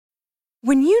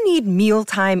When you need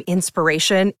mealtime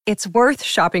inspiration, it's worth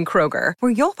shopping Kroger,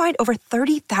 where you'll find over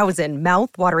 30,000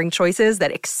 mouth-watering choices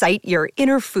that excite your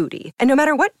inner foodie. And no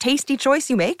matter what tasty choice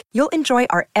you make, you'll enjoy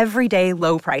our everyday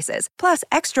low prices, plus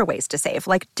extra ways to save,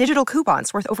 like digital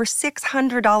coupons worth over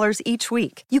 $600 each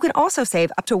week. You can also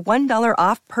save up to $1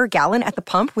 off per gallon at the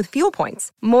pump with fuel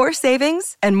points. More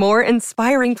savings and more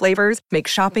inspiring flavors make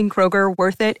shopping Kroger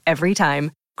worth it every time.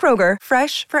 Kroger,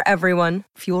 fresh for everyone.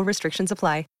 Fuel restrictions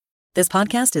apply. This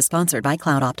podcast is sponsored by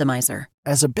Cloud Optimizer.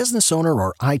 As a business owner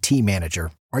or IT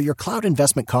manager, are your cloud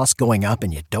investment costs going up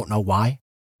and you don't know why?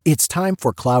 It's time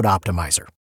for Cloud Optimizer.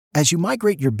 As you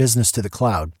migrate your business to the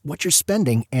cloud, what you're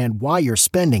spending and why you're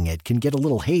spending it can get a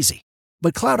little hazy.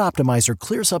 But Cloud Optimizer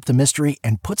clears up the mystery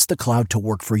and puts the cloud to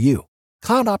work for you.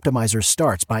 Cloud Optimizer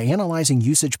starts by analyzing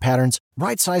usage patterns,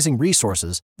 right-sizing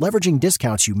resources, leveraging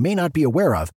discounts you may not be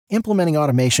aware of, implementing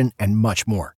automation, and much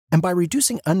more. And by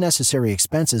reducing unnecessary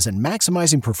expenses and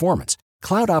maximizing performance,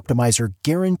 Cloud Optimizer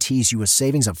guarantees you a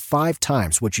savings of 5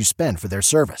 times what you spend for their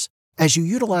service. As you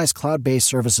utilize cloud-based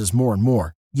services more and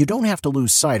more, you don't have to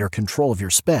lose sight or control of your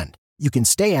spend. You can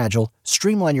stay agile,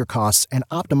 streamline your costs, and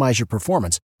optimize your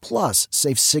performance, plus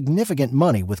save significant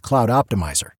money with Cloud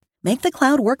Optimizer. Make the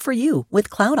cloud work for you with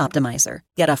Cloud Optimizer.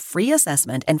 Get a free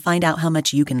assessment and find out how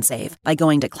much you can save by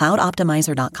going to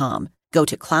cloudoptimizer.com. Go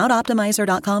to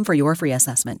cloudoptimizer.com for your free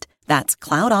assessment. That's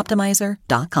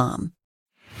cloudoptimizer.com.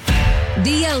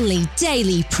 The only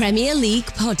daily Premier League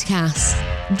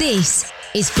podcast. This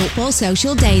is Football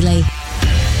Social Daily.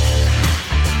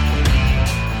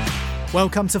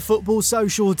 Welcome to Football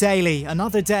Social Daily.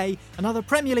 Another day, another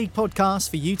Premier League podcast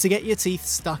for you to get your teeth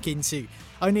stuck into.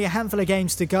 Only a handful of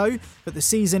games to go, but the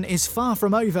season is far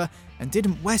from over. And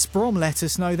didn't West Brom let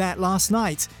us know that last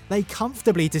night? They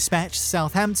comfortably dispatched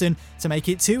Southampton to make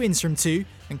it 2 wins from 2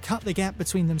 and cut the gap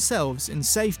between themselves and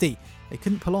safety. They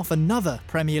couldn't pull off another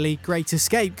Premier League great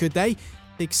escape, could they?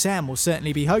 Big Sam will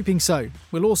certainly be hoping so.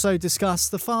 We'll also discuss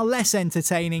the far less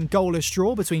entertaining goalless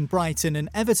draw between Brighton and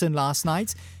Everton last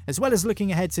night, as well as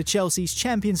looking ahead to Chelsea's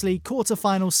Champions League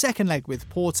quarter-final second leg with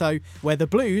Porto, where the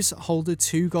Blues hold a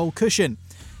 2-goal cushion.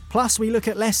 Plus, we look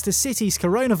at Leicester City's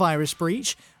coronavirus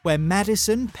breach, where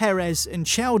Maddison, Perez and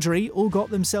Chowdhury all got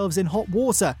themselves in hot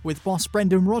water with boss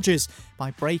Brendan Rodgers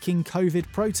by breaking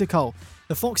COVID protocol.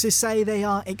 The Foxes say they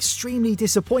are extremely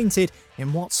disappointed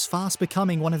in what's fast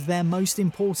becoming one of their most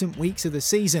important weeks of the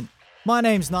season. My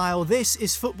name's Niall, this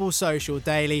is Football Social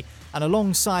Daily, and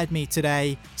alongside me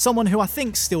today, someone who I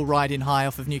think's still riding high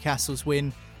off of Newcastle's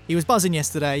win. He was buzzing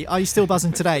yesterday. Are you still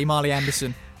buzzing today, Marley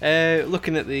Anderson?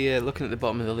 Looking at the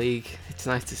bottom of the league, it's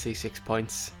nice to see 6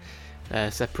 points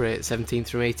separate 17th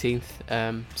from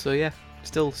 18th. So yeah,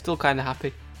 still kind of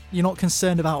happy. You're not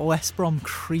concerned about West Brom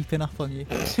creeping up on you?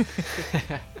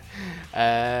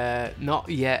 Not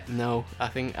yet. No, I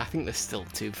think there's still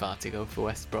too far to go for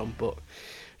West Brom, but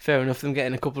fair enough. Them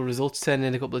getting a couple of results, turning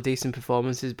in a couple of decent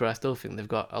performances, but I still think they've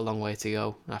got a long way to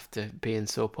go after being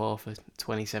so poor for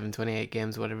 27, 28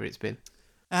 games, whatever it's been.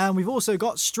 And we've also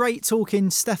got straight talking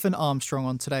Stefan Armstrong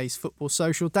on today's Football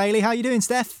Social Daily. How you doing,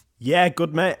 Steph? Yeah,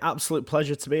 good mate. Absolute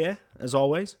pleasure to be here, as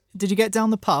always. Did you get down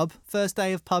the pub? First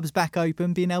day of pubs back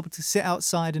open, being able to sit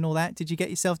outside and all that. Did you get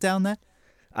yourself down there?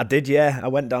 I did, yeah. I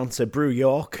went down to Brew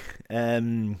York,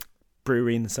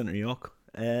 brewery in the centre of York.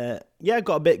 Yeah,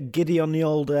 got a bit giddy on the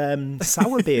old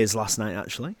sour beers last night,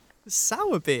 actually.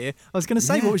 Sour beer? I was going to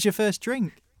say, What was your first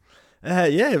drink?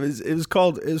 Yeah, it was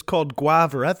called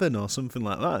Guava Evan or something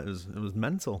like that. It was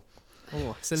mental.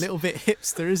 Oh, it's a little bit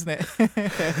hipster, isn't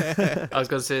it? I was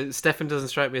going to say, Stefan doesn't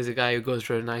strike me as a guy who goes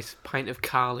for a nice pint of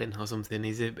Carlin or something.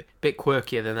 He's a bit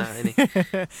quirkier than that, isn't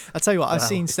he? I'll tell you what, I've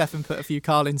seen Stefan put a few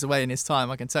Carlins away in his time,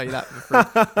 I can tell you that for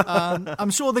free.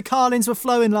 I'm sure the Carlins were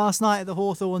flowing last night at the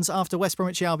Hawthorns after West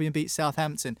Bromwich Albion beat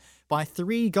Southampton by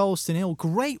 3-0.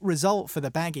 Great result for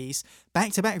the Baggies.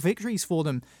 Back-to-back victories for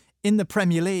them in the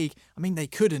Premier League. I mean, they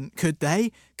couldn't, could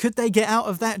they? Could they get out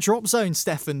of that drop zone,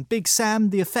 Stefan? Big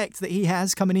Sam, the effect that he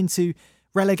has coming into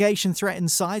relegation-threatened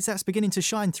sides, that's beginning to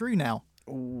shine through now.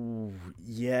 Ooh,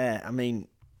 yeah. I mean,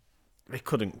 they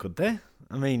couldn't, could they?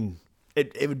 I mean,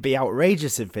 it would be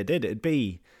outrageous if they did.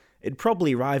 It'd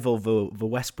probably rival the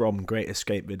West Brom Great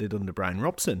Escape they did under Brian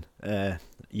Robson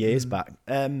years back.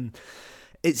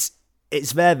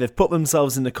 It's there. They've put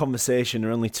themselves in the conversation.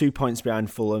 They're only 2 points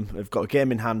behind Fulham. They've got a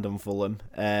game in hand on Fulham.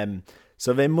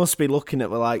 So they must be looking at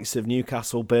the likes of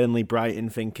Newcastle, Burnley, Brighton,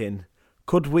 thinking,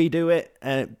 could we do it?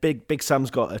 Big Sam's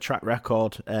got a track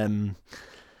record.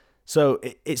 So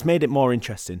it's made it more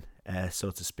interesting,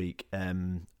 so to speak.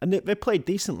 And they played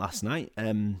decent last night.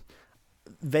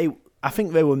 I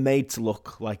think they were made to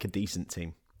look like a decent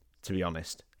team, to be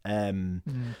honest.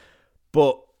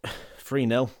 But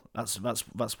 3-0,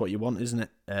 that's what you want, isn't it?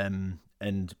 And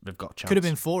they've got a chance. Could have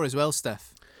been 4 as well,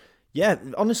 Steph. Yeah,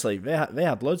 honestly, they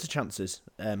had loads of chances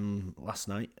last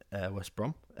night, West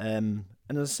Brom. And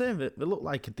as I say, they looked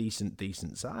like a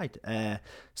decent side.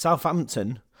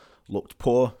 Southampton looked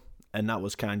poor, and that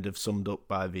was kind of summed up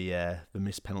by the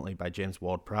missed penalty by James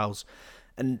Ward-Prowse.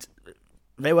 And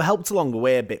they were helped along the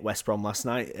way a bit, West Brom, last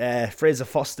night. Fraser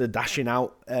Foster dashing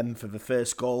out for the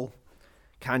first goal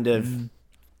kind of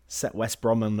set West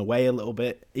Brom on the way a little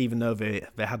bit, even though they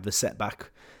had the setback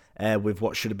with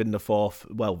what should have been the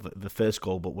first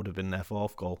goal, but would have been their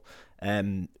fourth goal.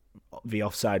 The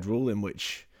offside ruling,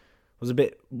 which was a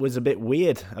bit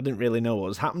weird. I didn't really know what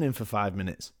was happening for 5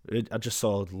 minutes. I just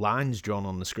saw lines drawn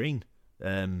on the screen.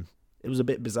 It was a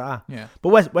bit bizarre. Yeah.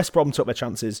 But West Brom took their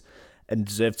chances and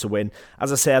deserved to win.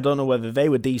 As I say, I don't know whether they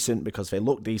were decent because they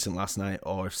looked decent last night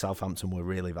or if Southampton were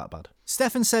really that bad.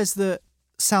 Stefan says that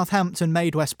Southampton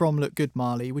made West Brom look good,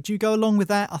 Marley. Would you go along with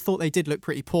that? I thought they did look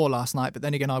pretty poor last night, but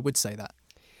then again, I would say that.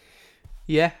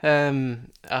 Yeah,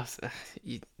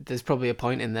 there's probably a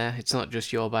point in there. It's not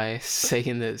just your bias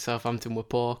saying that Southampton were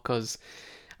poor, because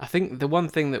I think the one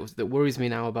thing that worries me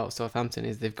now about Southampton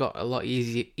is they've got a lot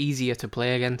easier to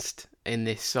play against in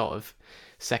this sort of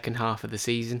second half of the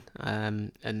season.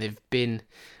 And they've been,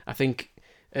 I think,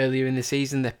 earlier in the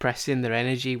season, their pressing, their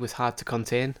energy was hard to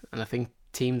contain, and I think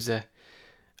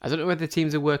I don't know whether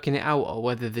teams are working it out or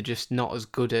whether they're just not as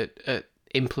good at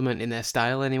implementing their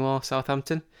style anymore,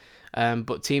 Southampton.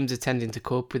 But teams are tending to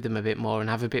cope with them a bit more and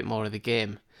have a bit more of the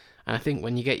game. And I think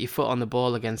when you get your foot on the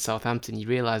ball against Southampton, you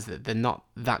realise that they're not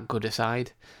that good a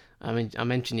side. I mean, I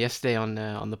mentioned yesterday on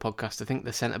the podcast, I think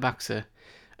the centre-backs are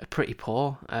pretty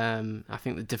poor. I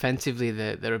think that defensively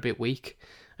they're a bit weak.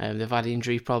 They've had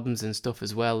injury problems and stuff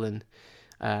as well, and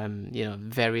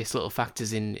various little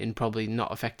factors in probably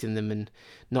not affecting them and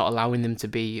not allowing them to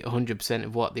be 100%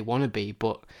 of what they want to be.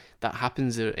 But that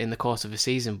happens in the course of a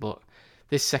season. But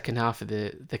this second half of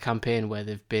the campaign, where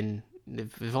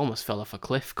they've almost fell off a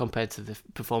cliff compared to the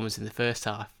performance in the first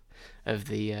half of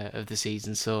the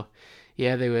season. So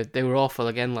yeah, they were awful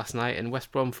again last night, and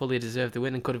West Brom fully deserved the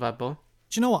win and could have had more.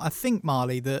 Do you know what? I think,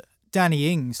 Marley, that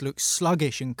Danny Ings looked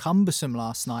sluggish and cumbersome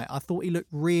last night. I thought he looked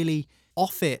really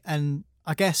off it, and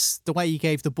I guess the way he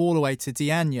gave the ball away to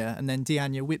Diagne, and then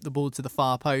Diagne whipped the ball to the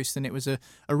far post, and it was a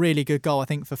really good goal, I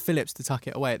think, for Phillips to tuck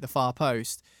it away at the far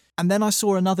post. And then I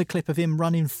saw another clip of him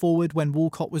running forward when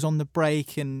Walcott was on the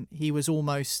break, and he was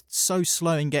almost so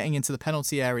slow in getting into the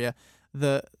penalty area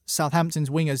that Southampton's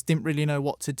wingers didn't really know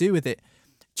what to do with it.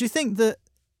 Do you think that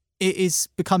it is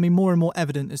becoming more and more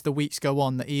evident as the weeks go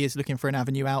on that he is looking for an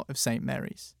avenue out of St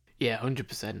Mary's? Yeah,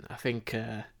 100%.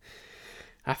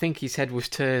 I think his head was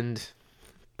turned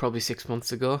probably 6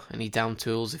 months ago, and he downed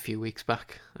tools a few weeks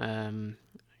back.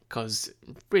 Because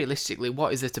realistically,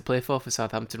 what is there to play for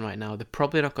Southampton right now? They're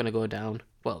probably not going to go down.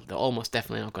 Well, they're almost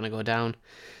definitely not going to go down.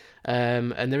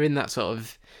 And they're in that sort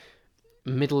of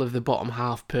middle of the bottom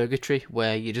half purgatory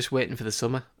where you're just waiting for the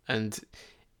summer. And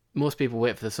most people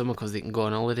wait for the summer because they can go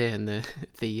on holiday, and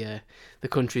the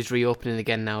country's reopening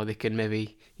again now. They can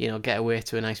maybe get away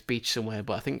to a nice beach somewhere.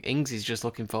 But I think Ings is just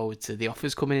looking forward to the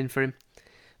offers coming in for him.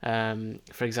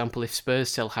 For example, if Spurs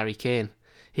sell Harry Kane,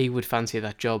 he would fancy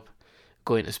that job,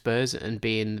 going to Spurs and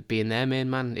being their main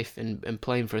man and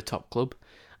playing for a top club.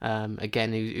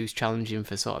 Again, who's challenging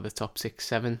for sort of the top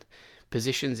 6-7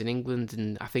 positions in England.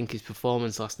 And I think his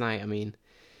performance last night, I mean,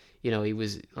 he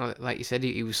was, like you said,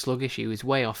 he was sluggish. He was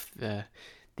way off the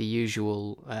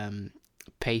usual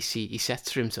pace he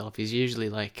sets for himself. He's usually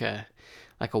like a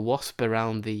wasp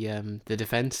around the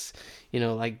defence,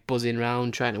 like buzzing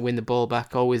around, trying to win the ball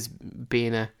back, always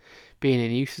being a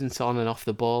nuisance on and off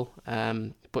the ball.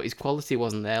 But his quality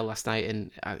wasn't there last night, and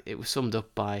it was summed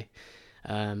up by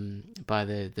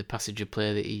the passage of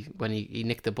play that when he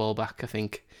nicked the ball back, I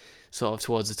think, sort of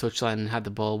towards the touchline, and had the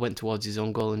ball, went towards his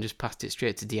own goal and just passed it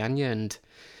straight to Diagne. And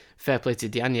fair play to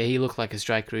Diagne, he looked like a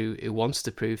striker who wants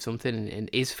to prove something and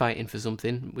is fighting for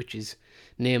something, which is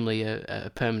namely a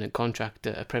permanent contract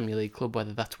at a Premier League club,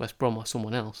 whether that's West Brom or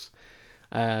someone else.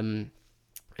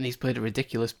 And he's played a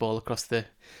ridiculous ball across the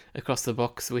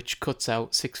box, which cuts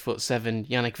out 6'7"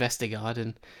 Yannick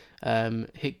Vestergaard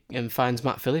and finds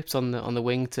Matt Phillips on the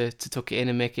wing to tuck it in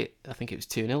and make it. I think it was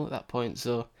 2-0 at that point.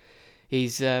 So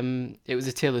it was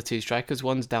a tale of two strikers.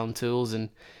 One's down tools, and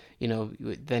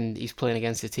then he's playing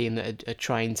against a team that are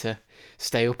trying to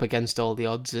stay up against all the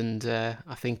odds. And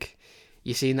I think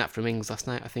you're seeing that from Ings last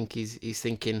night. I think he's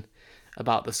thinking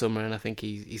about the summer, and I think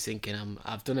he's thinking,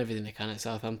 I've done everything I can at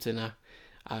Southampton.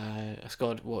 I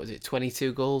scored,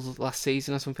 22 goals last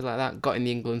season or something like that. Got in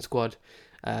the England squad,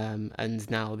 and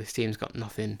now this team's got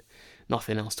nothing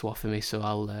else to offer me. So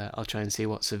I'll try and see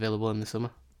what's available in the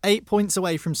summer. 8 points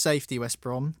away from safety, West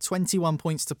Brom. 21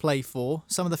 points to play for.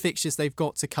 Some of the fixtures they've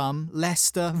got to come: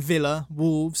 Leicester, Villa,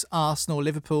 Wolves, Arsenal,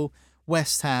 Liverpool,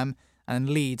 West Ham and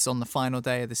Leeds on the final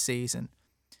day of the season.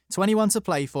 21 to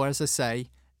play for, as I say.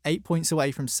 8 points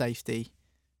away from safety.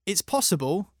 It's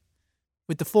possible.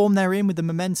 With the form they're in, with the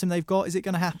momentum they've got, is it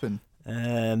going to happen?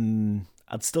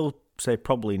 I'd still say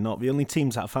probably not. The only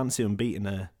teams that I fancy unbeaten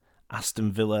are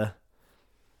Aston Villa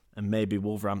and maybe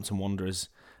Wolverhampton Wanderers.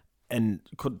 And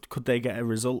could they get a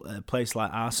result at a place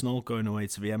like Arsenal going away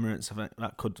to the Emirates? I think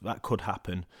that could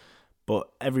happen. But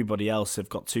everybody else have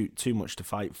got too much to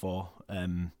fight for.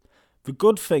 The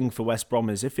good thing for West Brom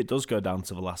is if it does go down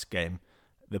to the last game,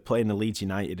 they're playing the Leeds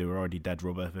United, who are already dead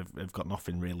rubber. They've got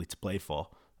nothing really to play for.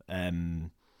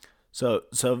 So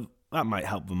that might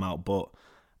help them out, but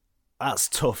that's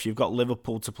tough. You've got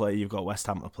Liverpool to play, you've got West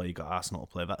Ham to play, you've got Arsenal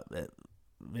to play.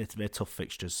 They're tough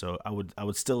fixtures, so I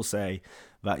would still say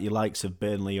that your likes of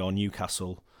Burnley or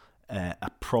Newcastle are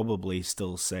probably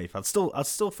still safe. I'd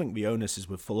still think the onus is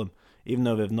with Fulham, even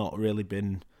though they've not really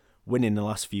been winning the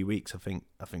last few weeks. I think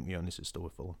the onus is still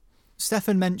with Fulham.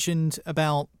 Stefan mentioned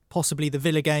about possibly the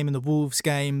Villa game and the Wolves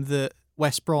game that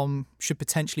West Brom should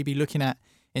potentially be looking at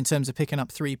in terms of picking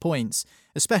up 3 points,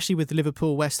 especially with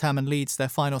Liverpool, West Ham and Leeds, their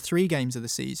final 3 games of the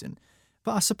season.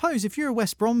 But I suppose if you're a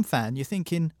West Brom fan, you're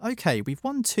thinking, OK, we've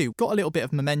won 2, got a little bit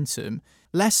of momentum.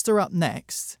 Leicester up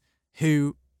next,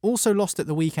 who also lost at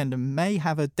the weekend and may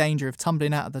have a danger of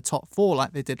tumbling out of the top 4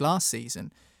 like they did last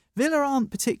season. Villa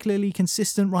aren't particularly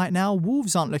consistent right now,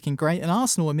 Wolves aren't looking great, and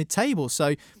Arsenal are mid-table.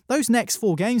 So those next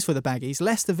 4 games for the Baggies,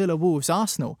 Leicester, Villa, Wolves,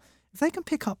 Arsenal, if they can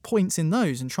pick up points in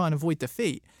those and try and avoid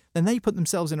defeat, then they put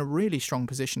themselves in a really strong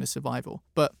position of survival.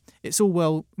 But it's all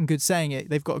well and good saying it,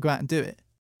 they've got to go out and do it.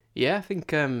 Yeah, I think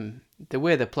the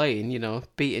way they're playing,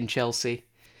 beating Chelsea,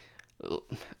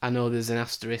 I know there's an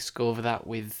asterisk over that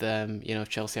with,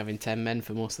 Chelsea having 10 men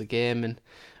for most of the game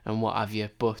and what have you,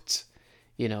 but,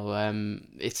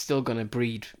 it's still going to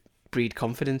breed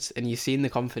confidence, and you've seen the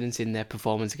confidence in their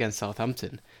performance against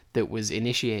Southampton that was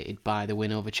initiated by the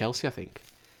win over Chelsea, I think.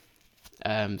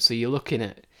 So you're looking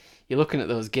at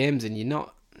those games and you're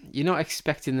not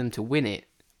expecting them to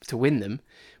win them,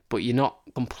 but you're not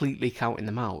completely counting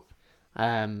them out.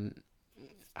 I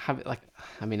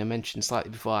mentioned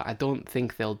slightly before, I don't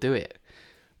think they'll do it,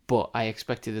 but I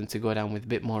expected them to go down with a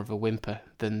bit more of a whimper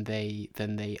than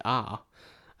they are.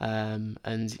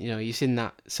 And you've seen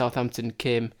that Southampton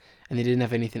came and they didn't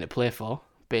have anything to play for,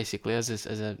 basically, as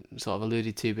I sort of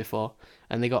alluded to before,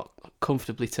 and they got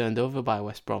comfortably turned over by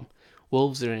West Brom.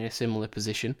 Wolves are in a similar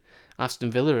position.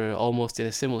 Aston Villa are almost in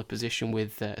a similar position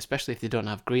with, especially if they don't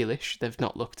have Grealish. They've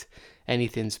not looked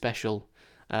anything special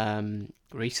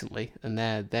recently, and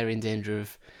they're in danger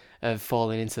of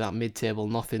falling into that mid-table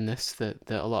nothingness that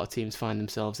a lot of teams find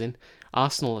themselves in.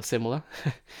 Arsenal are similar.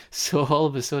 So all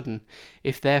of a sudden,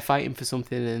 if they're fighting for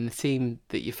something and the team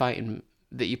that you're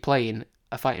playing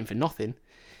are fighting for nothing,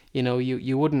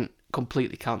 you wouldn't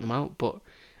completely count them out, but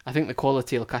I think the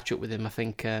quality will catch up with him. I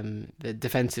think they're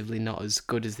defensively not as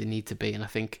good as they need to be, and I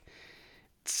think,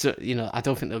 I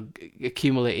don't think they'll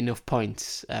accumulate enough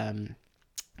points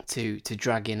to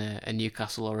drag in a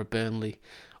Newcastle or a Burnley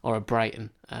or a Brighton,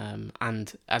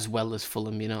 and as well as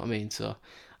Fulham. You know what I mean? So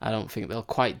I don't think they'll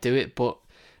quite do it, but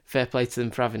fair play to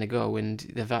them for having a go, and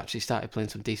they've actually started playing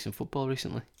some decent football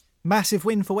recently. Massive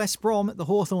win for West Brom at the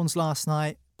Hawthorns last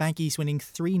night. Baggies winning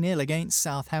 3-0 against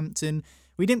Southampton.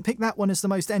 We didn't pick that one as the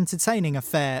most entertaining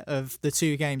affair of the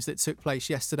 2 games that took place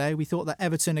yesterday. We thought that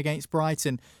Everton against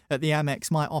Brighton at the Amex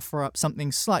might offer up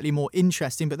something slightly more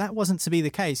interesting, but that wasn't to be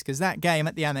the case because that game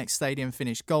at the Amex Stadium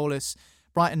finished goalless.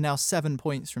 Brighton now 7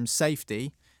 points from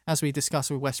safety. As we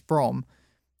discussed with West Brom,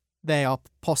 they are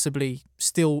possibly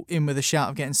still in with a shout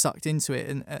of getting sucked into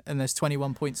it, and there's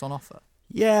 21 points on offer.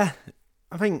 Yeah,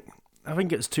 I think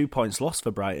it's 2 points lost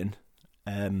for Brighton.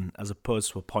 As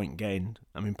opposed to a point gained.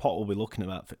 I mean, Potter will be looking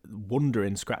at that,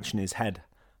 wondering, scratching his head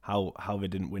how they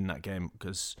didn't win that game,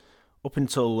 because up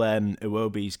until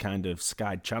Iwobi's kind of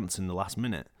skied chance in the last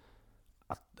minute,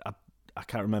 I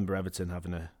can't remember Everton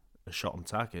having a shot on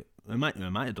target. They might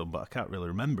have done, but I can't really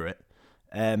remember it.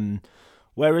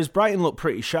 Whereas Brighton looked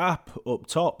pretty sharp up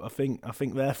top. I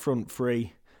think their front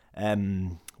three,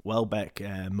 Welbeck,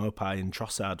 Mopai and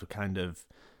Trossard were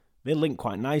they linked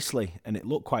quite nicely, and it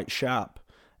looked quite sharp.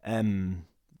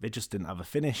 They just didn't have a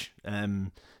finish.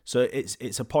 So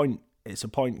it's a point. It's a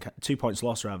point. 2 points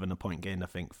lost rather than a point gained, I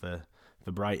think, for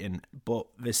Brighton. But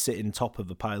they're sitting top of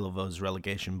the pile of those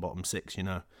relegation bottom 6.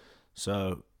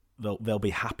 So they'll be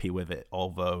happy with it,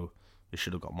 although they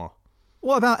should have got more.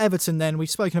 What about Everton then?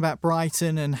 We've spoken about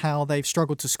Brighton and how they've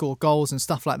struggled to score goals and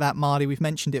stuff like that, Mardy. We've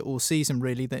mentioned it all season,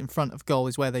 really, that in front of goal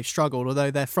is where they've struggled, although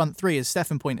their front three, as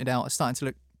Stefan pointed out, are starting to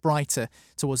look brighter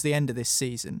towards the end of this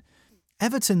season.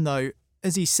 Everton, though,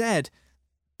 as he said,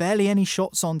 barely any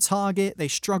shots on target. They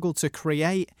struggle to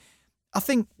create. I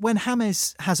think when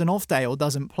James has an off day or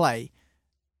doesn't play,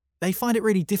 they find it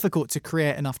really difficult to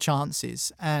create enough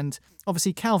chances. And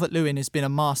obviously Calvert-Lewin has been a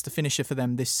master finisher for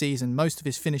them this season. Most of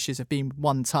his finishes have been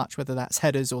one touch, whether that's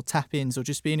headers or tap-ins or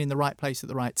just being in the right place at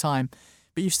the right time.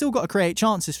 But you've still got to create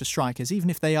chances for strikers,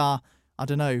 even if they are, I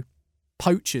don't know,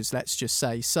 poachers, let's just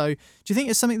say. So do you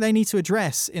think it's something they need to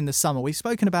address in the summer? We've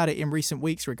spoken about it in recent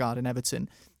weeks regarding Everton.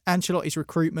 Ancelotti's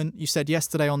recruitment, you said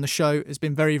yesterday on the show, has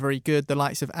been very, very good. The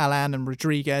likes of Alan and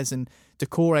Rodriguez and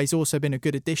Doucouré's also been a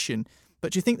good addition.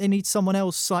 But do you think they need someone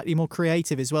else slightly more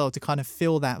creative as well to kind of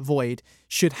fill that void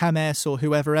should James or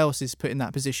whoever else is put in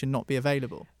that position not be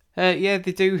available? Yeah,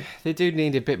 they do. They do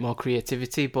need a bit more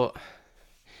creativity, but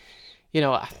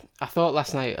I thought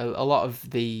last night a lot of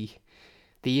the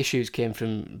issues came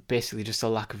from basically just a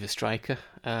lack of a striker.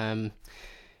 I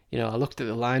looked at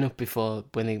the lineup before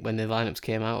when the lineups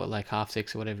came out at like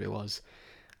 6:30 or whatever it was,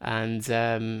 and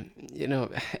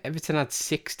Everton had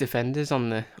 6 defenders on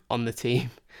the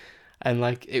team. And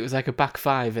it was like a back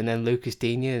five, and then Lucas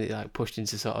Digne pushed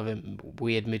into sort of a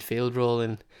weird midfield role,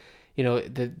 and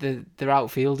their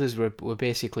outfielders were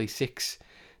basically 6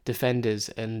 defenders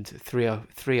and three or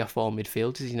four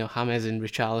midfielders. James and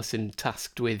Richarlison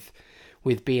tasked with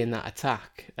being that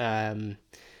attack, and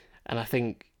I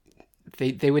think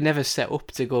they were never set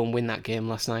up to go and win that game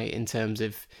last night in terms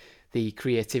of the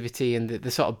creativity, and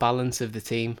the sort of balance of the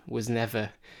team was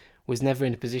never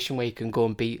in a position where you can go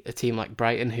and beat a team like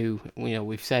Brighton, who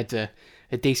we've said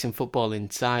a decent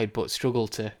footballing side, but struggle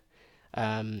to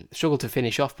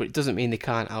finish off. But it doesn't mean they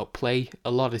can't outplay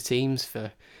a lot of teams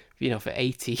for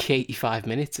 80, 85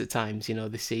 minutes at times.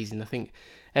 This season, I think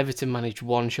Everton managed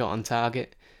 1 shot on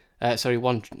target.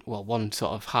 One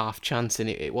sort of half chance, and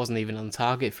it wasn't even on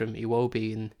target from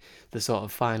Iwobi in the sort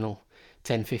of final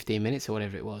 10-15 minutes or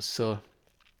whatever it was. So,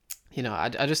 I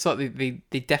just thought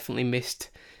they definitely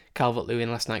missed Calvert-Lewin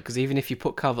last night, because even if you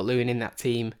put Calvert-Lewin in that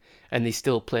team and they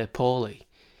still play poorly,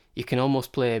 you can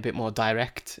almost play a bit more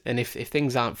direct. And if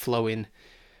things aren't flowing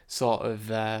sort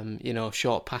of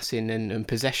short passing and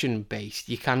possession based,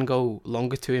 you can go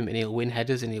longer to him and he'll win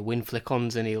headers and he'll win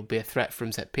flick-ons and he'll be a threat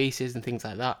from set pieces and things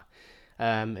like that.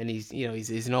 And he's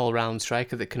an all-round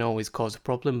striker that can always cause a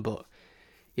problem, but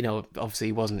obviously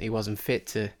he wasn't fit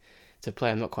to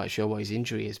play. I'm not quite sure what his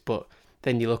injury is, but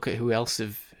then you look at who else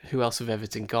have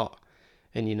Everton got,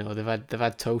 and they've had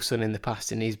Tosun in the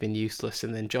past and he's been useless,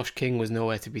 and then Josh King was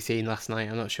nowhere to be seen last night.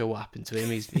 I'm not sure what happened to him.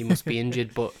 He must be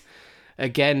injured, but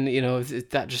again,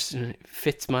 that just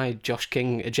fits my Josh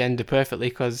King agenda perfectly,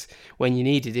 because when you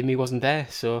needed him, he wasn't there.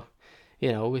 So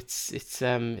it's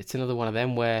another one of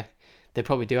them where they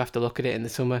probably do have to look at it in the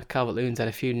summer. Calvert-Lewin's had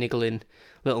a few niggling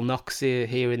little knocks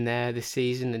here and there this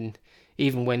season, and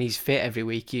even when he's fit every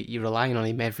week, you're relying on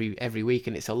him every week,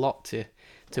 and it's a lot to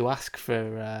ask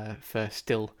for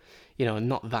still,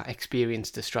 not that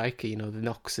experienced a striker. The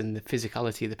knocks and the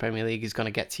physicality of the Premier League is going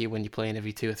to get to you when you're playing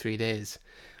every 2 or 3 days,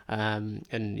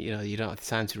 and you don't have the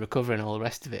time to recover and all the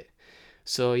rest of it.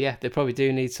 So yeah, they probably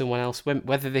do need someone else.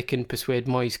 Whether they can persuade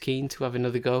Moise Kean to have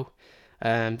another go,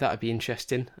 that would be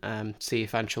interesting. See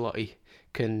if Ancelotti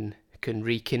can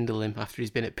rekindle him after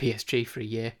he's been at PSG for a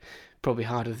year. Probably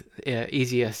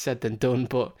easier said than done,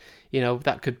 but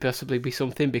that could possibly be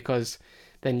something, because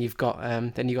then you've got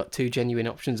 2 genuine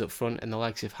options up front, and the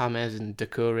likes of James and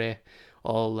Doucouré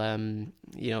all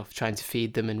trying to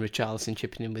feed them, and Richarlison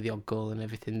chipping in with the odd goal and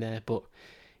everything there. But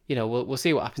we'll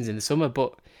see what happens in the summer.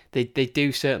 But they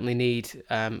do certainly need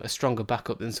a stronger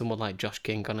backup than someone like Josh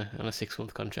King on a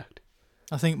 6-month contract.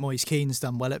 I think Moise Kean's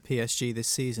done well at PSG this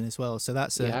season as well, so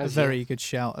that's a very good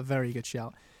shout. A very good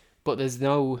shout. But there's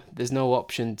no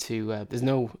option to there's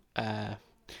no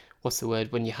what's the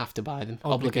word when you have to buy them?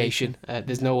 Obligation.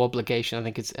 There's no obligation. I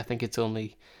think it's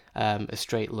only a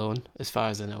straight loan as far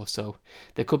as I know. So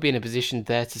they could be in a position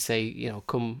there to say,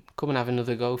 come and have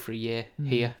another go for a year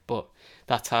here. But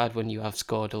that's hard when you have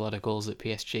scored a lot of goals at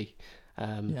PSG.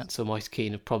 So Moise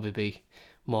Kean would probably be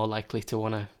more likely to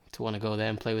want to go there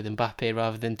and play with Mbappe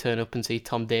rather than turn up and see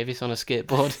Tom Davies on a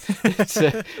skateboard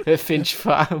at Finch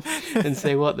Farm and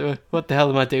say, what the hell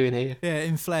am I doing here? Yeah,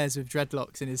 in flares with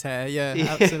dreadlocks in his hair.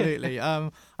 Yeah, absolutely.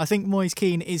 I think Moise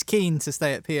Kean is keen to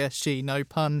stay at PSG, no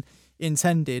pun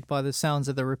intended by the sounds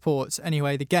of the reports.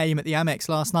 Anyway, the game at the Amex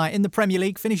last night in the Premier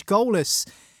League finished goalless.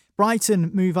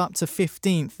 Brighton move up to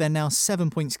 15th. They're now 7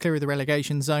 points clear of the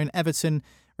relegation zone. Everton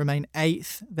remain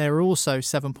 8th. They're also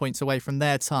 7 points away from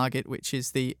their target, which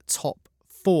is the top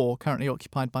 4, currently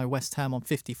occupied by West Ham on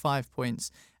 55 points.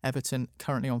 Everton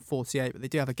currently on 48, but they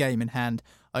do have a game in hand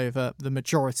over the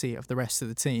majority of the rest of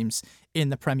the teams in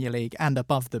the Premier League and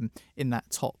above them in that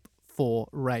top 4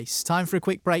 race. Time for a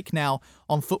quick break now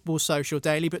on Football Social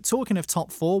Daily. But talking of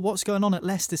top 4, what's going on at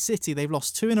Leicester City? They've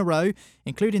lost 2 in a row,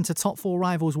 including to top 4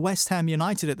 rivals West Ham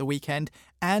United at the weekend,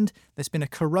 and there's been a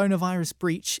coronavirus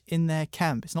breach in their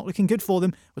camp. It's not looking good for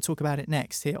them. We'll talk about it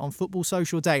next here on Football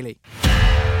Social Daily.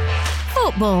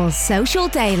 Football Social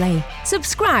Daily.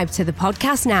 Subscribe to the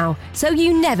podcast now so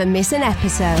you never miss an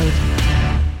episode.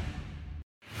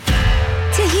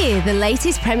 To hear the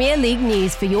latest Premier League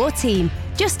news for your team,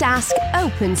 just ask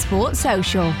Open Sport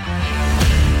Social.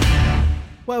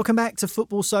 Welcome back to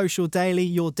Football Social Daily,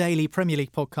 your daily Premier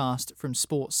League podcast from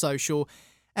Sports Social.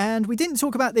 And we didn't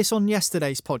talk about this on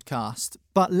yesterday's podcast,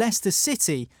 but Leicester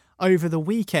City over the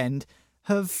weekend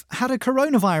have had a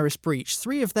coronavirus breach.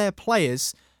 3 of their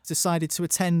players decided to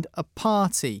attend a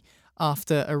party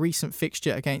after a recent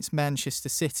fixture against Manchester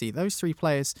City. Those 3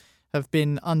 players have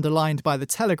been underlined by The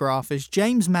Telegraph as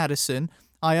James Maddison,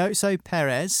 Ayoso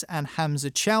Perez and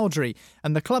Hamza Chowdhury,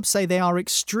 and the club say they are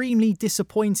extremely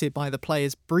disappointed by the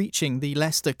players breaching the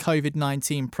Leicester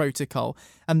COVID-19 protocol,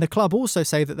 and the club also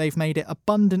say that they've made it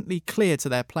abundantly clear to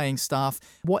their playing staff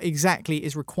what exactly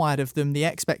is required of them, the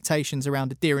expectations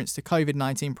around adherence to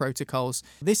COVID-19 protocols.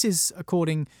 This is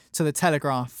according to The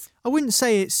Telegraph. I wouldn't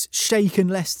say it's shaken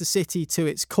Leicester City to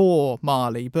its core,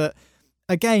 Marley, but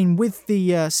again, with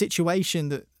the situation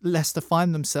that Leicester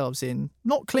find themselves in,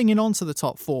 not clinging on to the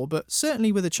top 4, but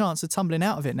certainly with a chance of tumbling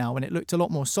out of it now when it looked a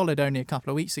lot more solid only a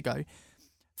couple of weeks ago.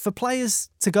 For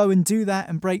players to go and do that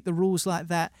and break the rules like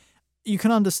that, you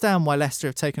can understand why Leicester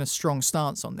have taken a strong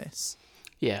stance on this.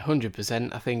 Yeah,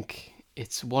 100%. I think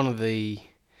it's one of the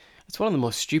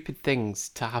most stupid things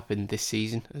to happen this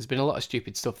season. There's been a lot of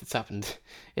stupid stuff that's happened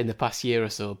in the past year or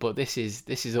so, but this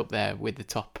is up there with the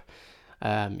top.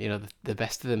 The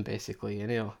best of them, basically.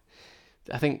 And,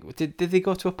 I think, did they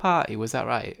go to a party? Was that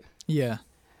right? Yeah.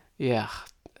 Yeah.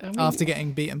 I mean, after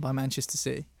getting beaten by Manchester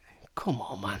City. Come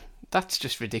on, man. That's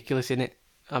just ridiculous, isn't it?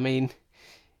 I mean,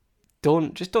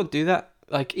 don't do that.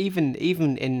 Like, even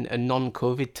in a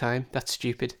non-COVID time, that's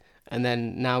stupid. And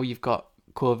then now you've got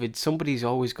COVID. Somebody's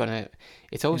always gonna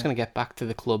get back to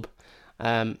the club.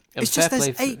 It's just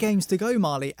there's 8 games to go,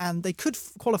 Marley, and they could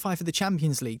qualify for the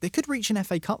Champions League. They could reach an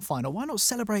FA Cup final. Why not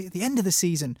celebrate at the end of the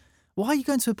season? Why are you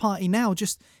going to a party now?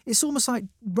 It's almost like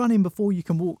running before you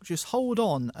can walk. Just hold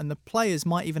on, and the players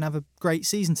might even have a great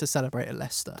season to celebrate at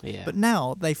Leicester. Yeah. But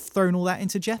now they've thrown all that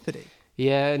into jeopardy.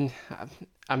 Yeah, and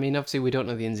I mean, obviously we don't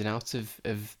know the ins and outs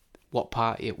of what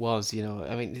party it was.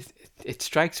 I mean, it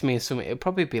strikes me as something. It'd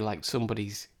probably be like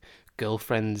somebody's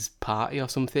girlfriend's party or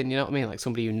something, you know what I mean? Like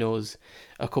somebody who knows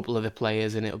a couple of the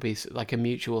players, and it'll be like a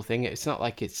mutual thing. It's not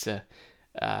like it's like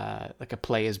a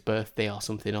player's birthday or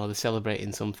something, or they're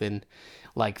celebrating something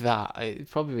like that.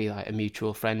 It'd probably be like a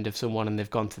mutual friend of someone, and they've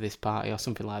gone to this party or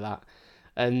something like that.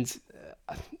 And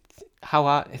how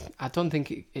hard? I don't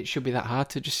think it should be that hard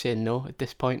to just say no at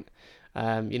this point.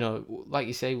 Like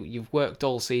you say, you've worked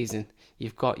all season.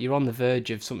 You're on the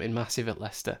verge of something massive at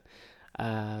Leicester.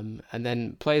 And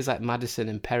then players like Maddison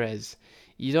and Perez,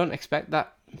 you don't expect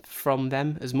that from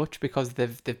them as much because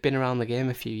they've been around the game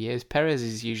a few years. Perez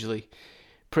is usually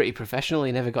pretty professional.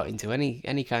 He never got into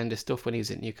any kind of stuff when he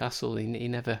was at Newcastle. He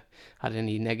never had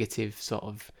any negative sort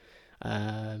of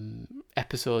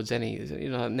episodes, any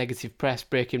negative press,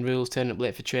 breaking rules, turning up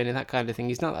late for training, that kind of thing.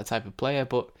 He's not that type of player,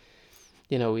 but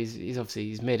he's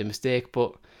obviously made a mistake.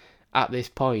 But at this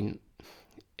point,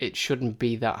 it shouldn't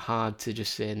be that hard to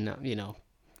just say,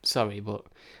 sorry, but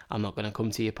I'm not going to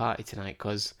come to your party tonight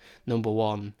because, number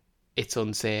one, it's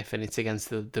unsafe and it's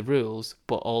against the rules,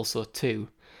 but also, two,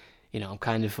 I'm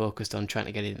kind of focused on trying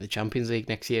to get into the Champions League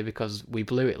next year because we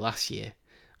blew it last year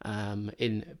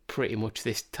in pretty much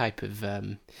this type of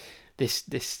this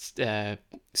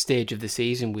stage of the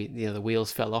season. The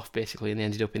wheels fell off basically and they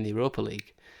ended up in the Europa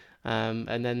League,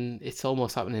 and then it's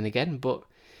almost happening again. But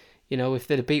if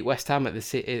they'd have beat West Ham at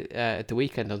the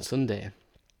weekend on Sunday,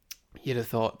 you'd have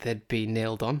thought they'd be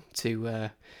nailed on to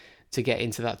get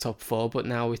into that top 4. But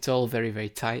now it's all very, very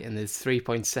tight, and there's 3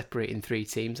 points separating 3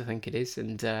 teams, I think it is.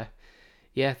 And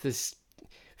there's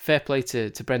fair play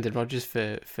to Brendan Rodgers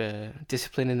for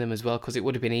disciplining them as well, because it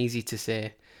would have been easy to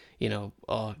say,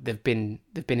 they've been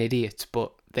idiots,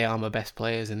 but they are my best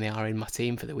players and they are in my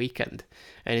team for the weekend.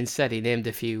 And instead he named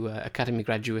a few academy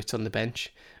graduates on the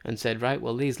bench and said, right,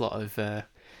 well, these lot have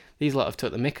these lot have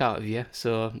took the mick out of you,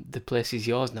 so the place is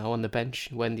yours now on the bench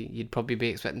when you'd probably be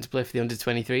expecting to play for the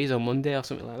under-23s on Monday or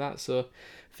something like that. So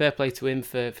fair play to him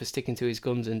for sticking to his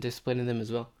guns and disciplining them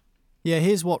as well. Yeah,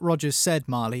 here's what Rodgers said,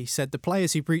 Marley. He said, the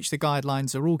players who breach the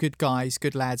guidelines are all good guys,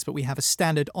 good lads, but we have a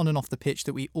standard on and off the pitch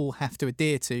that we all have to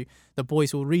adhere to. The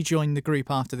boys will rejoin the group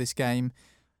after this game.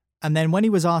 And then when he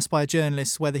was asked by a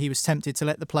journalist whether he was tempted to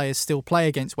let the players still play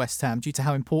against West Ham due to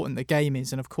how important the game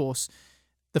is, and of course,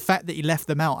 the fact that he left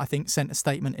them out, I think, sent a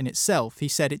statement in itself. He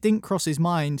said it didn't cross his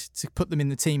mind to put them in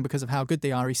the team because of how good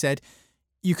they are. He said,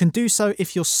 you can do so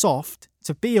if you're soft.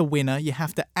 To be a winner, you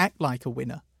have to act like a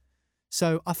winner.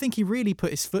 So I think he really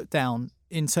put his foot down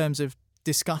in terms of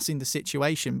discussing the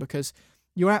situation, because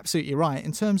you're absolutely right.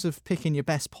 In terms of picking your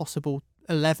best possible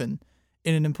 11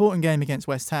 in an important game against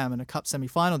West Ham and a cup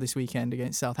semi-final this weekend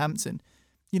against Southampton,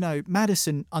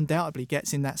 Maddison undoubtedly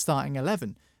gets in that starting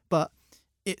 11. But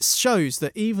it shows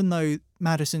that even though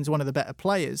Maddison's one of the better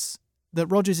players, that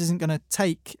Rodgers isn't going to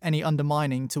take any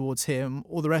undermining towards him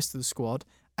or the rest of the squad,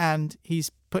 and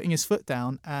he's putting his foot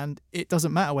down, and it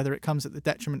doesn't matter whether it comes at the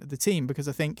detriment of the team, because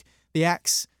I think the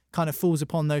axe kind of falls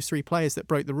upon those three players that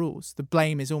broke the rules. The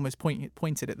blame is almost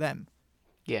pointed at them.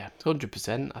 Yeah,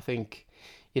 100%. I think,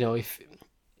 if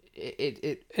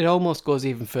it almost goes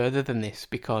even further than this,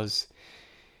 because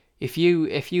if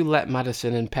you let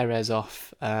Maddison and Perez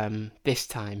off this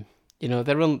time,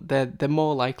 they're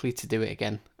more likely to do it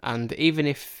again. And even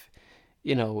if,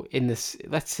 in this,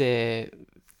 let's say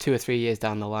 2 or 3 years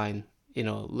down the line,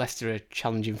 Leicester are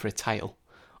challenging for a title,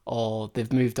 or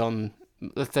they've moved on.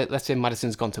 Let's say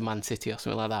Maddison's gone to Man City or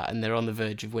something like that, and they're on the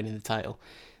verge of winning the title.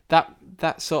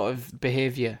 That sort of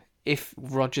behaviour, if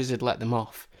Rodgers had let them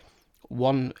off,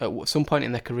 at some point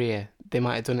in their career, they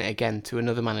might have done it again to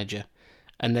another manager,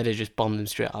 and they'd have just bombed them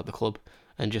straight out of the club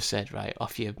and just said, right,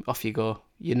 off you go.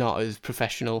 You're not as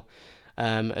professional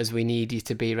as we need you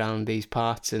to be around these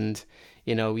parts, and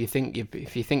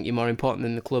if you think you're more important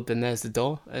than the club, then there's the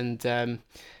door. And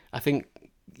I think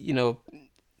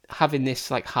having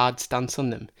this like hard stance on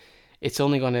them, it's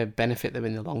only going to benefit them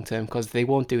in the long term, because they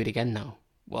won't do it again now.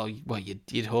 Well,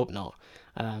 you'd hope not.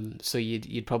 So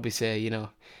you'd probably say,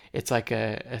 it's like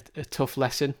a tough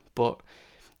lesson, but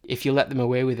if you let them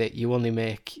away with it, you only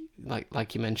make,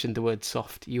 like you mentioned, the word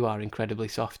soft. You are incredibly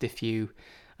soft if you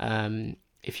prioritise,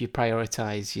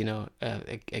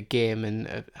 a game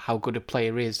and how good a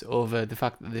player is over the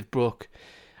fact that they've broke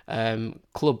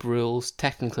club rules,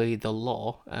 technically the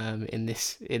law, in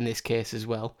this case as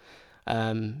well.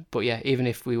 But yeah, even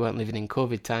if we weren't living in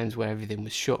COVID times where everything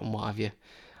was shut and what have you,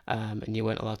 and you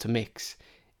weren't allowed to mix,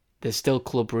 there's still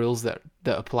club rules that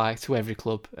apply to every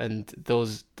club, and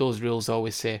those rules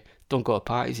always say don't go to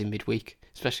parties in midweek,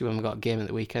 especially when we've got a game at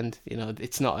the weekend.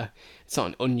 It's not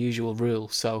an unusual rule.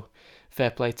 So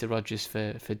fair play to Rodgers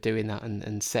for doing that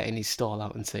and setting his stall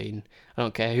out and saying, I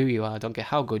don't care who you are, I don't care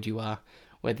how good you are,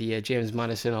 whether you're James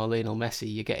Maddison or Lionel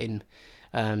Messi, you're getting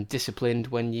disciplined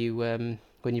when you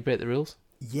break the rules.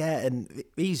 Yeah, and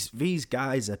these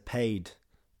guys are paid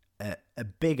a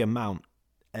big amount,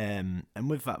 and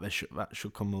with that, that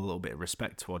should come a little bit of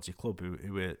respect towards your club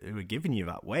who are giving you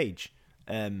that wage.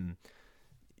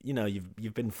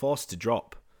 You've been forced to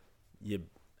drop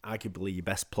arguably your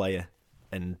best player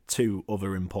and two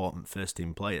other important first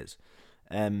team players.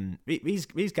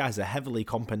 These guys are heavily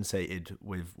compensated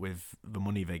with the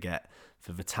money they get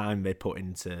for the time they put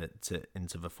into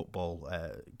the football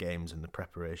games and the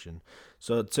preparation.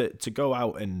 So to go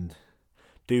out and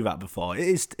do that before,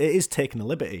 it is taking a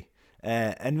liberty.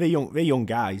 And they're young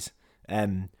guys,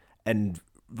 and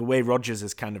the way Rodgers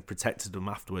has kind of protected them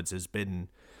afterwards has been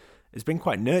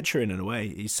quite nurturing in a way.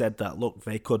 He said that, look,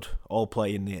 they could all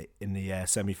play in the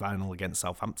semi-final against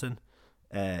Southampton.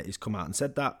 He's come out and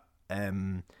said that.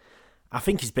 I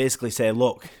think he's basically saying,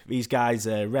 look, these guys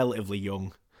are relatively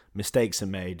young, mistakes are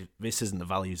made, this isn't the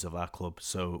values of our club,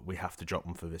 so we have to drop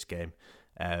them for this game.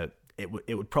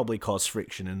 It would probably cause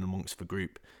friction in amongst the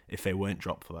group if they weren't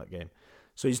dropped for that game.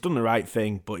 So he's done the right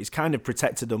thing, but he's kind of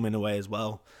protected them in a way as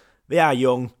well. They are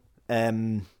young.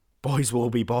 Boys will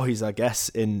be boys, I guess,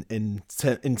 in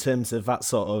terms of that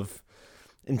sort of,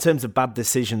 in terms of bad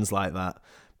decisions like that.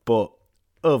 But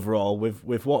overall,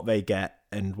 with what they get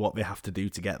and what they have to do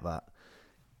to get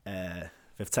that,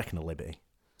 they've taken a liberty.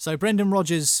 So Brendan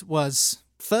Rodgers was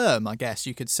firm, I guess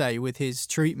you could say, with his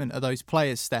treatment of those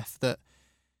players, Steph, that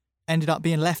ended up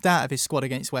being left out of his squad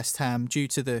against West Ham due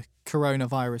to the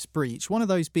coronavirus breach. One of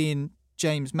those being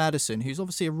James Maddison, who's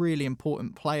obviously a really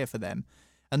important player for them.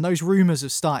 And those rumours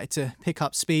have started to pick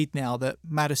up speed now that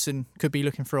Maddison could be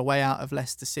looking for a way out of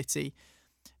Leicester City.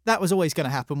 that was always going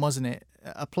to happen, wasn't it?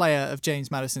 A player of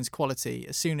James Maddison's quality,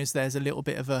 as soon as there's a little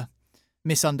bit of a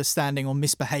misunderstanding or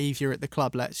misbehaviour at the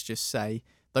club, let's just say,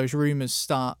 those rumours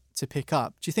start to pick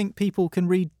up. Do you think people can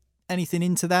read anything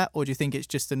into that, or do you think it's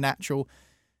just a natural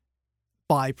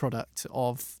byproduct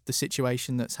of the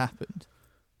situation that's happened?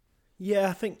 Yeah,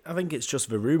 I think it's just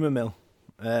the rumour mill.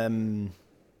 I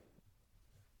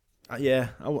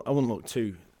wouldn't look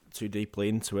too deeply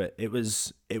into it. It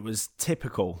was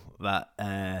typical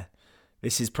that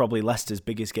this is probably Leicester's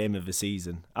biggest game of the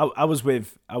season. I was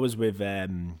with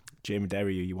Jamie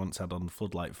Derry, who you once had on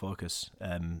Floodlight Focus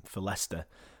for Leicester.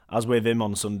 I was with him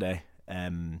on Sunday.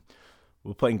 We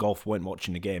were playing golf, weren't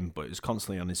watching the game, but he was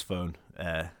constantly on his phone,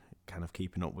 kind of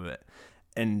keeping up with it.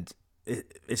 And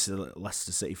this is a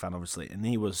Leicester City fan, obviously, and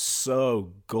he was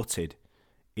so gutted.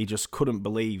 He just couldn't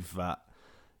believe that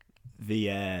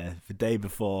the day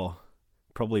before,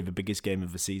 probably the biggest game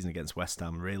of the season against West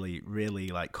Ham, really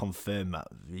like confirmed that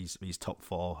these top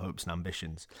four hopes and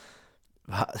ambitions.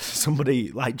 That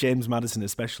somebody like James Maddison,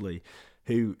 especially,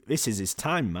 who this is his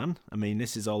time, man. I mean,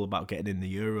 this is all about getting in the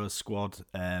Euro squad,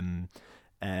 getting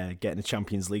a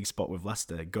Champions League spot with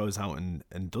Leicester. Goes out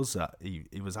and does that.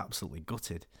 He was absolutely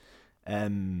gutted.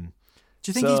 Do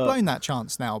you think he's blown that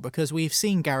chance now? Because we've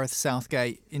seen Gareth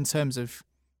Southgate in terms of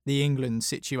the England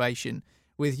situation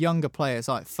with younger players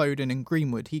like Foden and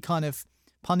Greenwood. He kind of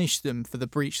punished them for the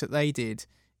breach that they did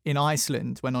in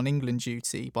Iceland when on England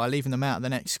duty by leaving them out of the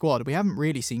next squad. We haven't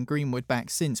really seen Greenwood back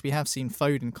since. We have seen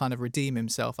Foden kind of redeem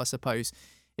himself, I suppose,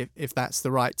 if that's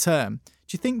the right term.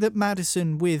 Do you think that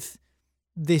Maddison, with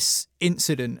this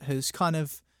incident, has kind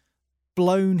of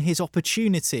blown his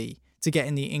opportunity to get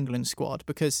in the England squad?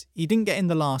 Because he didn't get in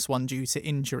the last one due to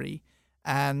injury.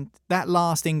 And that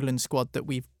last England squad that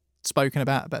we've spoken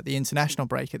about the international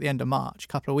break at the end of March, a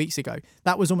couple of weeks ago,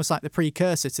 that was almost like the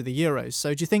precursor to the Euros.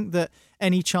 So do you think that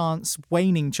any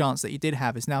waning chance that he did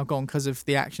have is now gone because of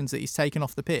the actions that he's taken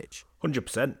off the pitch?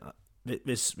 100%.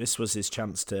 This was his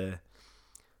chance to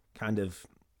kind of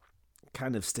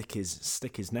stick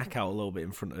his neck out a little bit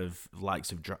in front of the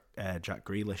likes of Jack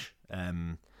Grealish.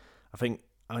 I think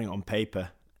on paper,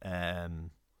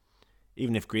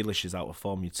 even if Grealish is out of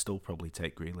form, you'd still probably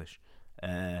take Grealish.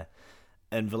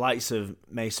 And the likes of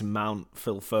Mason Mount,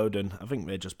 Phil Foden, I think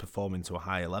they're just performing to a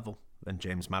higher level than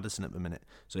James Maddison at the minute.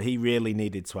 So he really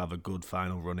needed to have a good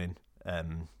final run in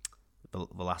the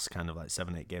last kind of like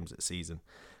 7-8 games of the season.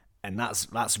 And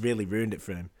that's really ruined it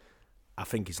for him. I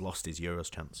think he's lost his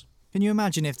Euros chance. Can you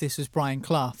imagine if this was Brian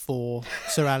Clough or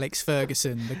Sir Alex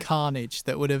Ferguson, the carnage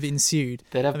that would have ensued?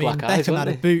 They'd have black eyes, Beckham had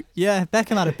a boot. Yeah,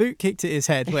 Beckham had a boot kicked at his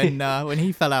head when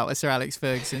he fell out with Sir Alex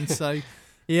Ferguson. So,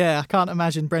 yeah, I can't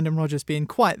imagine Brendan Rodgers being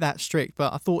quite that strict,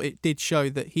 but I thought it did show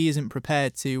that he isn't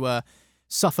prepared to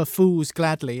suffer fools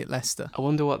gladly at Leicester. I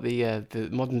wonder what the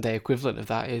modern day equivalent of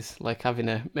that is, like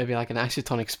having maybe like an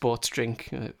isotonic sports drink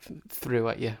through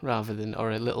at you, rather than,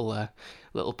 or a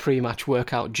little pre-match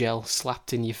workout gel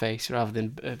slapped in your face, rather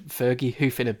than Fergie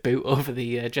hoofing a boot over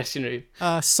the dressing room.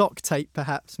 Sock tape,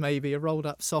 perhaps, maybe a rolled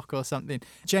up sock or something.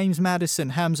 James Maddison,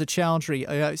 Hamza Chowdhury,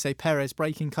 Jose Perez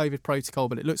breaking COVID protocol,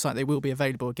 but it looks like they will be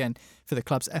available again for the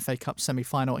club's FA Cup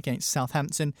semi-final against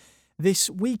Southampton this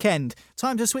weekend.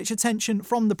 Time to switch attention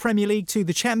from the Premier League to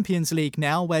the Champions League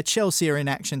now, where Chelsea are in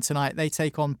action tonight. They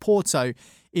take on Porto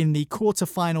in the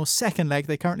quarter-final second leg.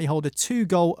 They currently hold a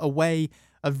 2-goal away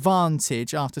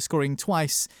advantage after scoring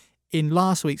twice in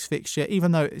last week's fixture.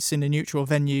 Even though it's in a neutral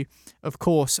venue, of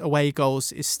course, away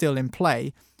goals is still in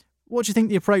play. What do you think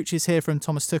the approach is here from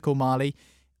Thomas Tuchel, Marley?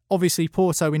 Obviously,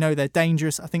 Porto, we know they're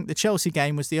dangerous. I think the Chelsea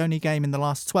game was the only game in the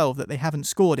last 12 that they haven't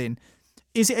scored in.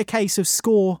 Is it a case of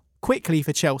score quickly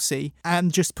for Chelsea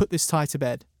and just put this tie to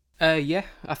bed? Yeah,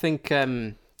 I think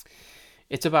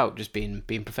it's about just being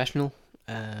professional.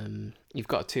 You've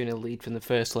got a 2-0 lead from the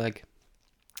first leg.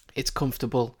 It's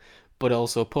comfortable, but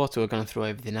also Porto are going to throw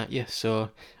everything at you. So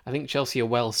I think Chelsea are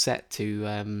well set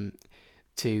to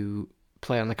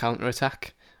play on the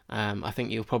counter-attack. I think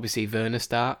you'll probably see Werner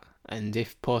start, and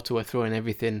if Porto are throwing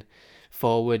everything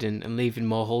forward and leaving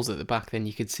more holes at the back, then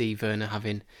you could see Werner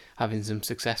having some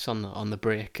success on the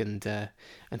break and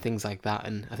things like that.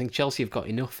 And I think Chelsea have got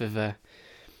enough of a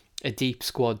deep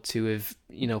squad to have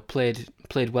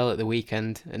played well at the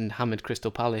weekend and hammered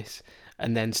Crystal Palace,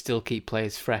 and then still keep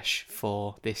players fresh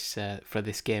for this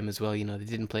game as well. They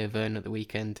didn't play Werner at the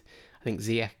weekend. I think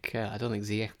Ziyech. I don't think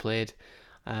Ziyech played.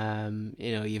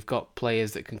 You've got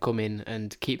players that can come in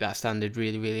and keep that standard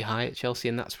really, really high at Chelsea,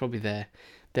 and that's probably their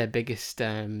biggest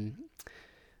advantage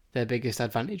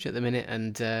at the minute.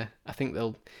 And I think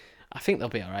they'll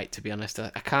be all right, to be honest.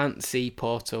 I can't see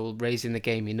Porto raising the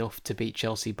game enough to beat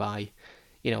Chelsea by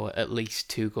at least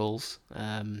 2 goals.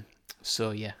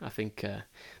 So yeah, I think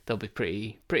they'll be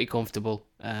pretty comfortable,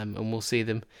 and we'll see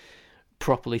them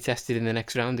properly tested in the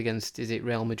next round against, is it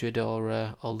Real Madrid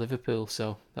or Liverpool?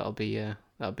 So that'll be a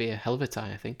hell of a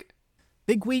tie, I think.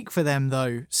 Big week for them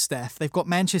though, Steph. They've got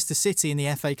Manchester City in the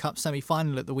FA Cup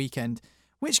semi-final at the weekend.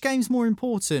 Which game's more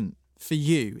important for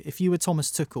you? If you were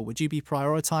Thomas Tuchel, would you be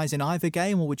prioritising either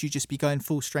game, or would you just be going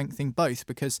full strength in both?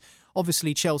 Because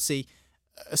obviously Chelsea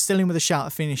are still in with a shout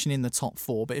of finishing in the top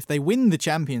 4, but if they win the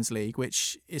Champions League,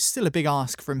 which is still a big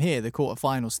ask from here, the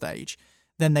quarter-final stage,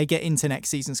 then they get into next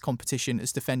season's competition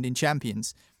as defending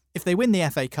champions. If they win the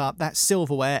FA Cup, that's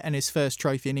silverware and his first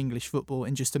trophy in English football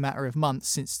in just a matter of months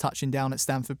since touching down at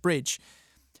Stamford Bridge.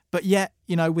 But yet,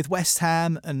 with West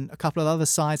Ham and a couple of other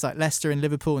sides like Leicester and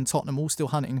Liverpool and Tottenham all still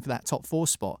hunting for that top 4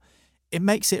 spot, it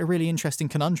makes it a really interesting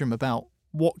conundrum about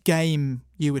what game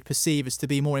you would perceive as to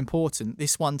be more important,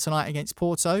 this one tonight against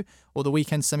Porto or the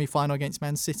weekend semi-final against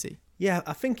Man City. Yeah,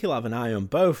 I think he'll have an eye on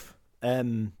both.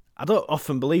 I don't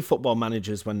often believe football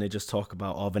managers when they just talk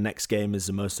about, the next game is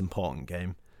the most important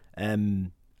game. I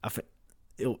think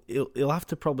he'll have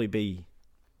to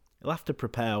he'll have to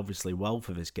prepare obviously well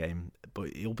for this game,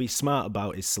 but he'll be smart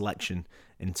about his selection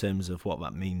in terms of what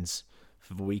that means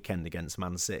for the weekend against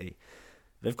Man City.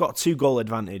 They've got 2-goal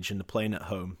advantage and they're playing at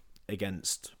home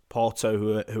against Porto,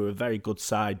 who are a very good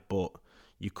side, but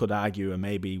you could argue are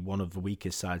maybe one of the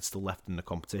weakest sides still left in the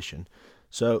competition.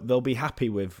 So they'll be happy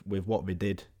with what they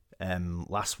did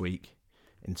last week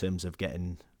in terms of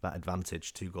getting that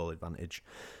advantage, 2-goal advantage.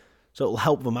 So it'll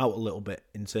help them out a little bit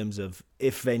in terms of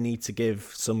if they need to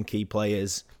give some key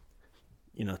players,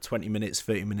 20 minutes,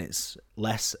 30 minutes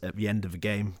less at the end of the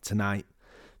game tonight,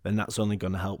 then that's only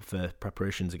going to help for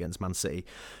preparations against Man City,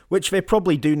 which they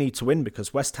probably do need to win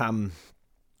because West Ham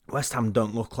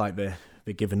don't look like they're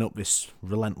giving up this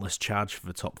relentless charge for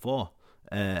the top 4.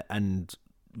 And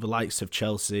the likes of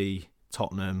Chelsea,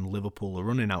 Tottenham, Liverpool are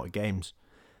running out of games.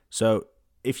 So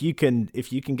if you can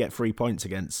get 3 points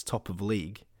against top of the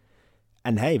league,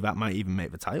 and hey, that might even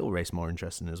make the title race more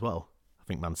interesting as well. I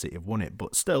think Man City have won it,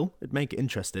 but still, it'd make it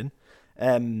interesting.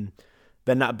 Then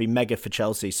that'd be mega for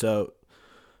Chelsea. So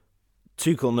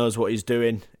Tuchel knows what he's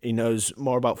doing. He knows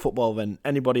more about football than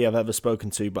anybody I've ever spoken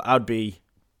to, but I'd be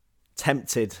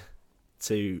tempted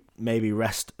to maybe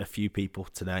rest a few people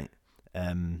tonight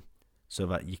so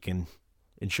that you can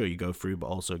ensure you go through, but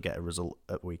also get a result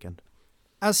at the weekend.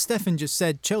 As Stefan just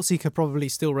said, Chelsea could probably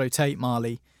still rotate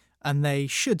Marley, and they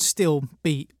should still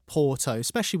beat Porto,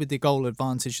 especially with the goal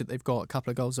advantage that they've got, a couple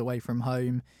of goals away from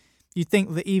home. You'd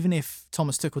think that even if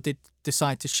Thomas Tuchel did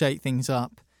decide to shake things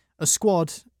up, a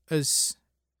squad as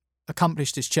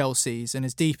accomplished as Chelsea's and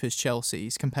as deep as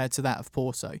Chelsea's compared to that of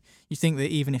Porto, you think that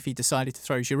even if he decided to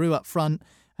throw Giroud up front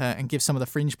and give some of the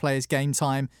fringe players game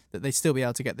time, that they'd still be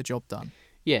able to get the job done?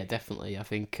 Yeah, definitely. I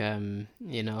think,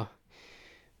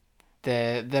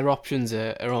 their options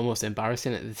are almost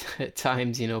embarrassing at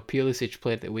times. Pulisic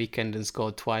played at the weekend and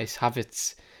scored twice.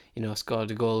 Havertz, scored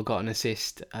a goal, got an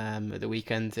assist at the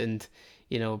weekend. And,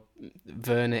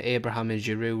 Werner, Abraham and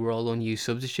Giroud were all unused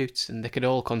substitutes, and they could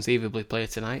all conceivably play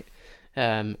tonight.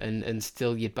 And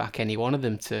still you'd back any one of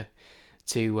them to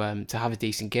have a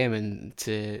decent game and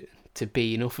to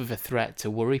be enough of a threat to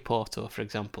worry Porto, for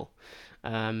example.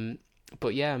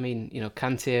 But yeah, I mean,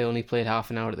 Kante only played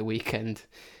half an hour at the weekend.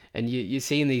 And you're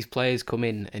seeing these players come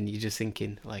in, and you're just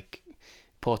thinking, like,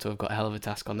 Porto have got a hell of a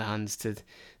task on their hands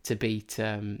to beat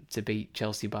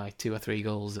Chelsea by 2 or 3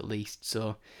 goals at least.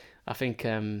 So I think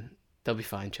they'll be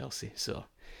fine, Chelsea. So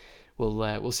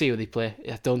we'll see how they play.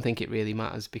 I don't think it really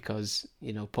matters because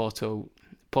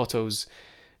Porto's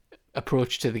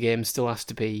approach to the game still has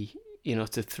to be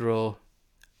to throw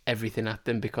everything at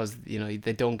them because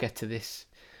they don't get to this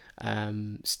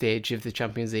stage of the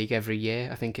Champions League every year.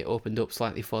 I think it opened up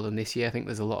slightly for them this year. I think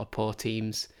there's a lot of poor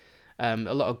teams, a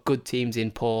lot of good teams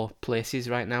in poor places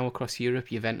right now across Europe.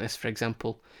 Juventus, for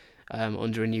example,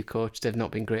 under a new coach, they've not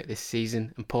been great this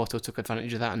season, and Porto took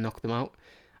advantage of that and knocked them out.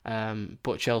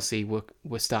 But Chelsea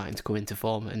were starting to come into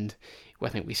form, and I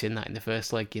think we've seen that in the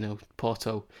first leg.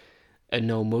 Porto are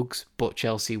no mugs, but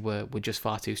Chelsea were just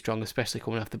far too strong, especially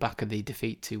coming off the back of the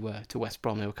defeat to West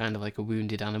Brom. They were kind of like a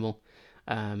wounded animal.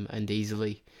 And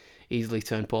easily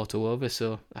turn Porto over.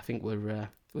 So I think we're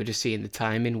just seeing the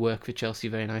timing work for Chelsea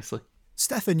very nicely.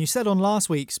 Stefan, you said on last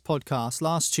week's podcast,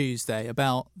 last Tuesday,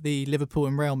 about the Liverpool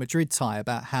and Real Madrid tie,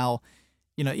 about how,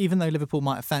 even though Liverpool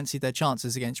might have fancied their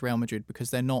chances against Real Madrid because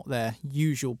they're not their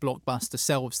usual blockbuster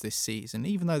selves this season,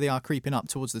 even though they are creeping up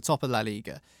towards the top of La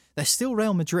Liga, they're still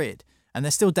Real Madrid and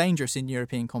they're still dangerous in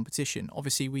European competition.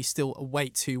 Obviously, we still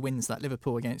await who wins that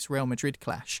Liverpool against Real Madrid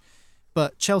clash.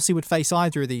 but Chelsea would face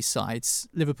either of these sides,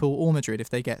 Liverpool or Madrid, if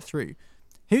they get through.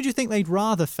 Who do you think they'd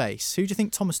rather face? Who do you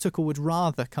think Thomas Tuchel would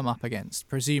rather come up against,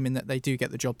 presuming that they do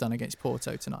get the job done against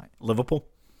Porto tonight? Liverpool,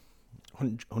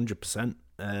 100%.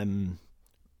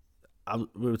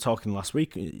 We were talking last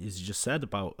week, as you just said,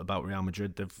 about Real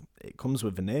Madrid. It comes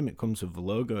with a name, it comes with a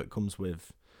logo, it comes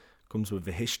with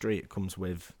a history, it comes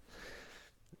with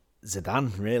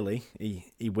Zidane. Really,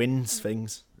 he wins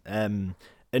things, and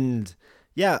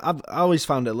yeah, I always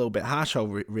found it a little bit harsh how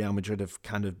Real Madrid have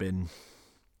kind of been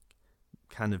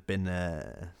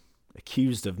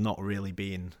accused of not really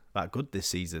being that good this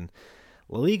season.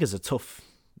 La Liga's a tough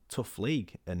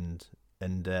league, and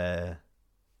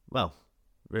well,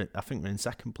 I think we're in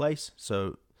second place,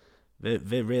 so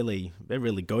they're really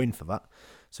going for that.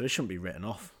 So it shouldn't be written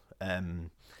off. And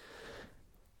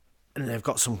they've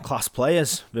got some class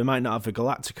players. They might not have the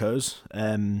Galacticos,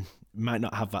 might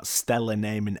not have that stellar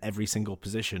name in every single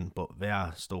position, but they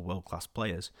are still world class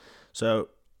players. So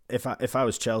if I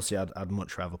was Chelsea, I'd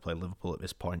much rather play Liverpool at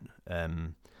this point,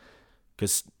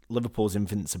 because Liverpool's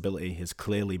invincibility has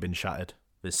clearly been shattered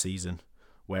this season.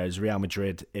 Whereas Real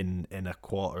Madrid in a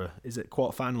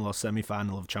quarter-final or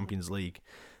semi-final of Champions League,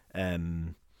 I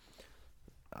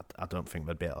don't think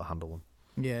they'd be able to handle them.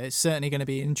 Yeah, it's certainly going to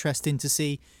be interesting to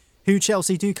see who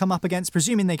Chelsea do come up against,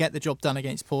 presuming they get the job done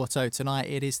against Porto tonight.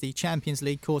 It is the Champions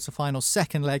League quarter-final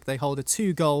second leg. They hold a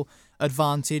 2-goal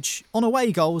advantage on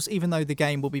away goals, even though the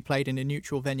game will be played in a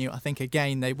neutral venue. I think,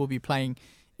 again, they will be playing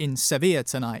in Sevilla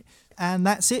tonight. And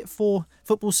that's it for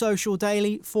Football Social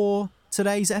Daily for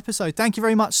today's episode. Thank you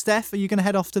very much, Steph. Are you going to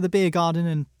head off to the beer garden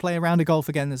and play a round of golf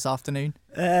again this afternoon?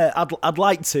 I'd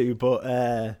like to,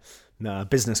 but no,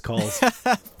 business calls.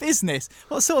 Business?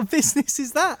 What sort of business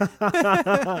is that?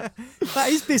 That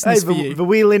is business for you. The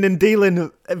wheeling and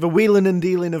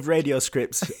dealing of radio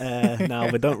scripts. Now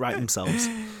they don't write themselves.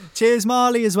 Cheers,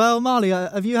 Marley, as well. Marley,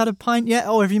 have you had a pint yet?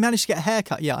 Or have you managed to get a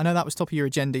haircut yet? I know that was top of your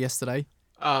agenda yesterday.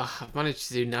 I've managed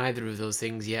to do neither of those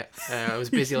things yet. I was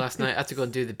busy last night. I had to go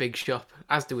and do the big shop.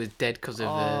 Asda was dead because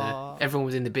of everyone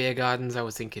was in the beer gardens. I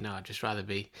was thinking, I'd just rather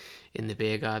be in the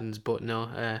beer gardens. But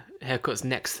no, haircut's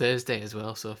next Thursday as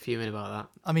well, so fuming about that.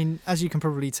 I mean, as you can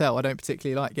probably tell, I don't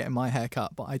particularly like getting my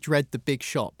haircut, but I dread the big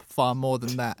shop far more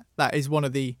than that. That is one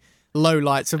of the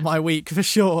lowlights of my week for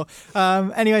sure.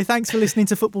 Anyway, thanks for listening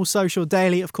to Football Social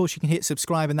Daily. Of course, you can hit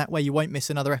subscribe, and that way you won't miss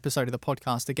another episode of the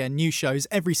podcast. Again, new shows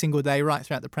every single day right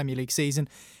throughout the Premier League season.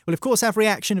 We'll of course have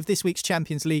reaction of this week's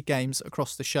Champions League games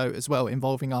across the show as well,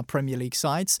 involving our Premier League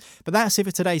sides. But that's it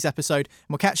for today's episode, and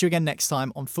we'll catch you again next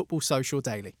time on Football Social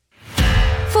Daily.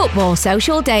 Football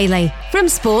Social Daily from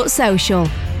Sports Social.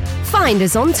 Find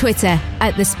us on Twitter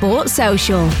 @The Sports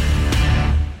Social.